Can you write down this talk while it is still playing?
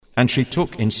and she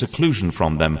took in seclusion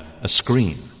from them a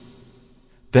screen.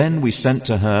 Then we sent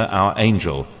to her our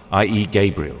angel, i.e.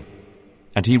 Gabriel,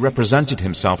 and he represented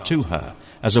himself to her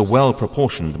as a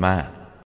well-proportioned man.